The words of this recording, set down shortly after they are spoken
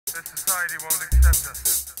this society won't accept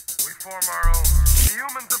us. We form our own. The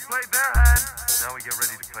humans have played their hand. Now we get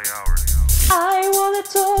ready to play ours. I wanna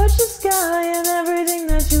torch the sky and everything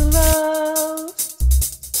that you love.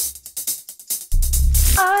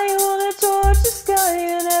 I wanna torch the sky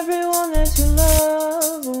and everyone that you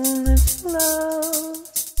love, one that you love.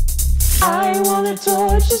 I wanna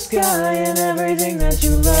torch the sky and everything that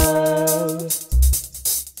you love.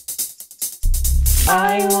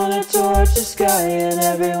 I wanna torch the sky and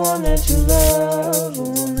everyone that you love, the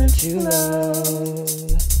one that you love.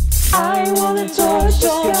 I wanna torch the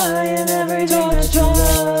sky and everything that you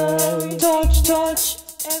love. Torch, torch,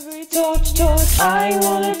 every torch, torch. I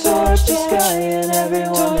wanna torch the sky and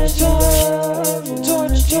everyone that you love, the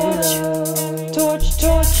one that you love. Torch,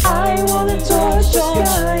 torch. I wanna torch the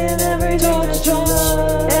sky and everything that you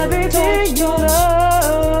love, everything you love.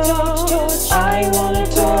 I wanna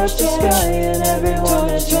torch the sky and everyone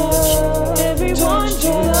that you love, everyone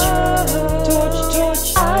you love. Torch, torch.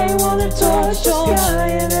 I wanna torch the sky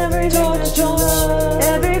and everything that you love,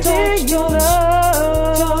 everything you love.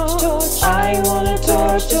 I wanna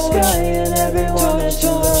torch the sky and everyone that you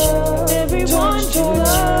love, everyone you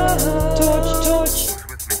love. Torch, torch.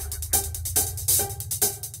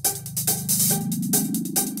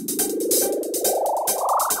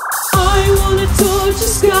 I wanna torch the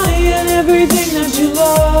sky and everything that you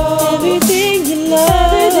love, everything you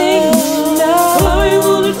love, everything you love. I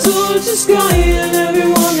wanna torch the sky and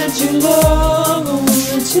everyone that you love, the one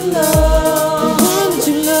that you love, the one that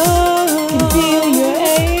you love. I can feel your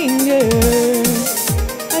anger,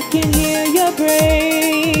 I can hear your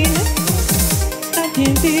brain, I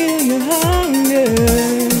can feel your hunger,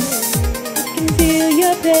 I can feel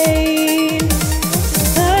your pain.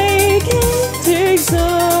 I can take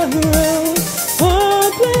sorrow,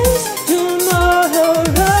 hopeless tomorrow.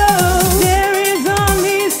 There is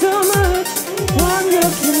only so much one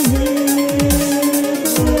girl can live.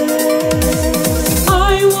 I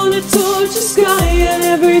wanna torch the sky and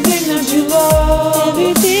everything that you love,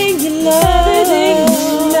 everything you love, everything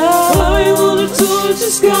you love. I wanna torch the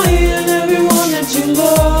sky and everyone that you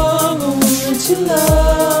love, the one that you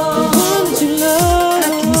love, the one that you love. I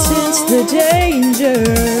can sense the danger,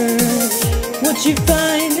 what you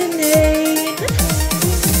find in it.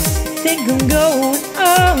 Think I'm going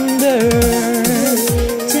under.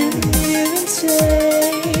 Tell me and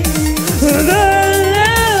say the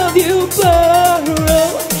love you borrow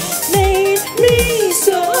made me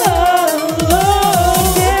so hollow.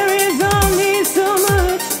 There is only so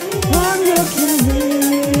much one girl can live.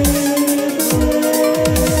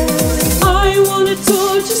 I wanna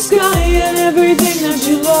torch the sky and everything that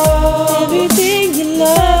you love, everything you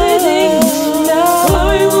love, everything you love.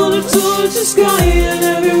 I wanna torch the sky and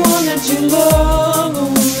everyone that you love, the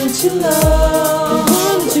one that you love, the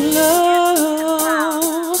one that you love.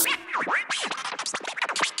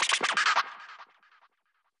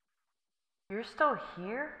 You're still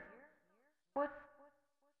here? What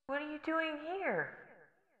are you doing here?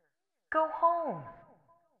 Go home.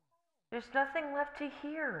 There's nothing left to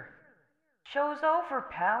hear. Show's over,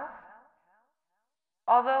 pal.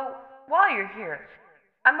 Although, while you're here,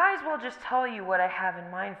 I might as well just tell you what I have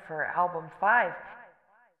in mind for album 5.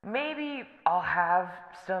 Maybe I'll have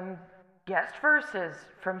some guest verses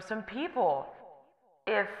from some people,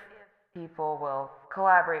 if people will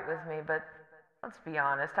collaborate with me, but let's be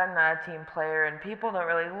honest, I'm not a team player and people don't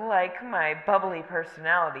really like my bubbly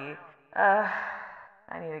personality.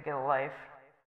 I need to get a life.